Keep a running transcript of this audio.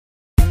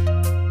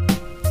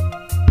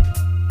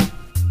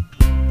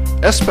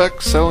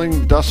ESPEC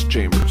settling dust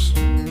chambers.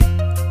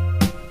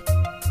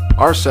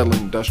 Our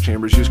settling dust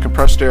chambers use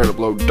compressed air to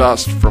blow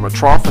dust from a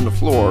trough in the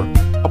floor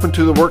up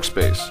into the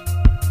workspace,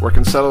 where it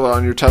can settle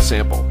on your test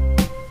sample.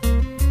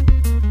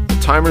 The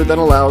timer then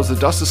allows the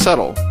dust to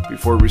settle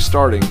before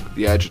restarting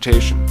the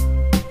agitation.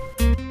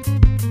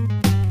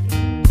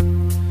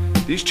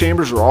 These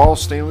chambers are all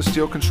stainless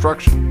steel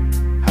construction,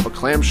 have a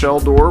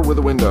clamshell door with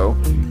a window,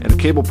 and a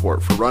cable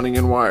port for running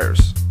in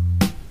wires.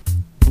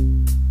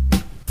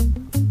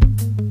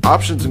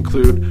 Options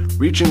include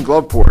reach-in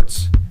glove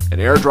ports, an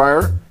air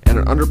dryer, and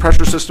an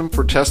under-pressure system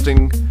for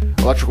testing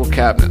electrical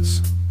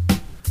cabinets.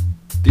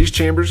 These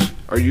chambers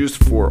are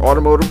used for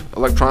automotive,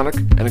 electronic,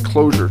 and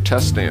enclosure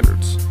test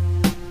standards.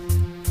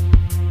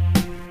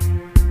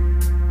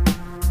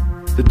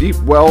 The deep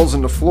wells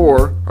in the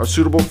floor are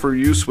suitable for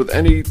use with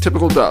any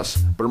typical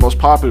dust, but are most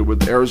popular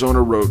with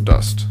Arizona road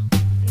dust.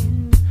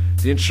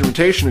 The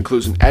instrumentation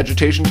includes an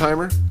agitation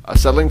timer, a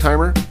settling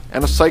timer,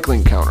 and a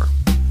cycling counter.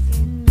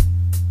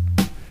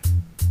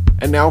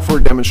 And now for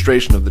a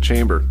demonstration of the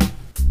chamber.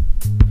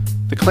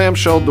 The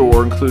clamshell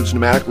door includes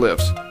pneumatic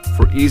lifts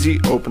for easy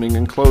opening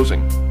and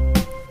closing,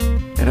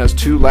 and has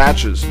two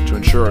latches to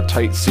ensure a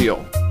tight seal.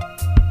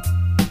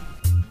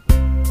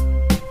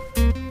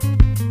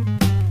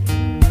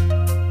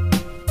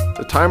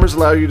 The timers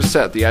allow you to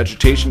set the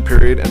agitation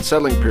period and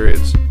settling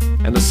periods,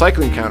 and the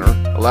cycling counter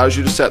allows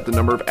you to set the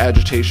number of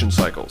agitation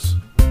cycles.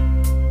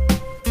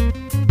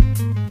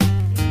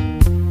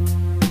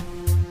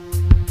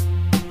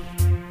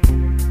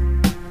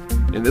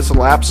 In this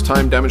elapsed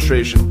time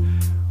demonstration,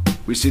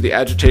 we see the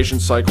agitation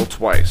cycle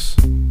twice.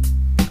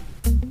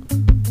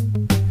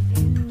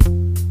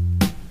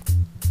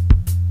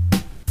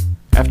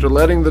 After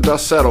letting the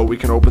dust settle, we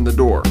can open the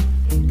door.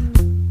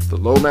 The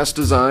low mess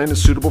design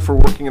is suitable for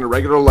working in a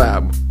regular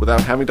lab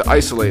without having to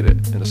isolate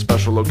it in a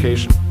special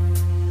location.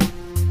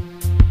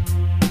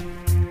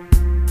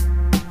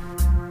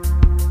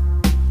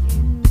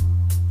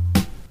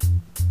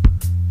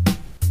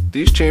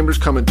 These chambers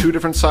come in two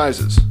different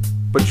sizes,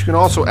 but you can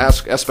also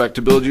ask ESPEC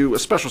to build you a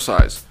special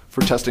size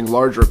for testing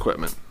larger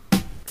equipment.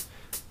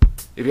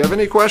 If you have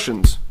any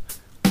questions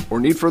or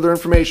need further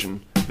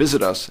information,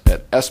 visit us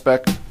at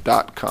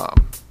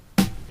espec.com.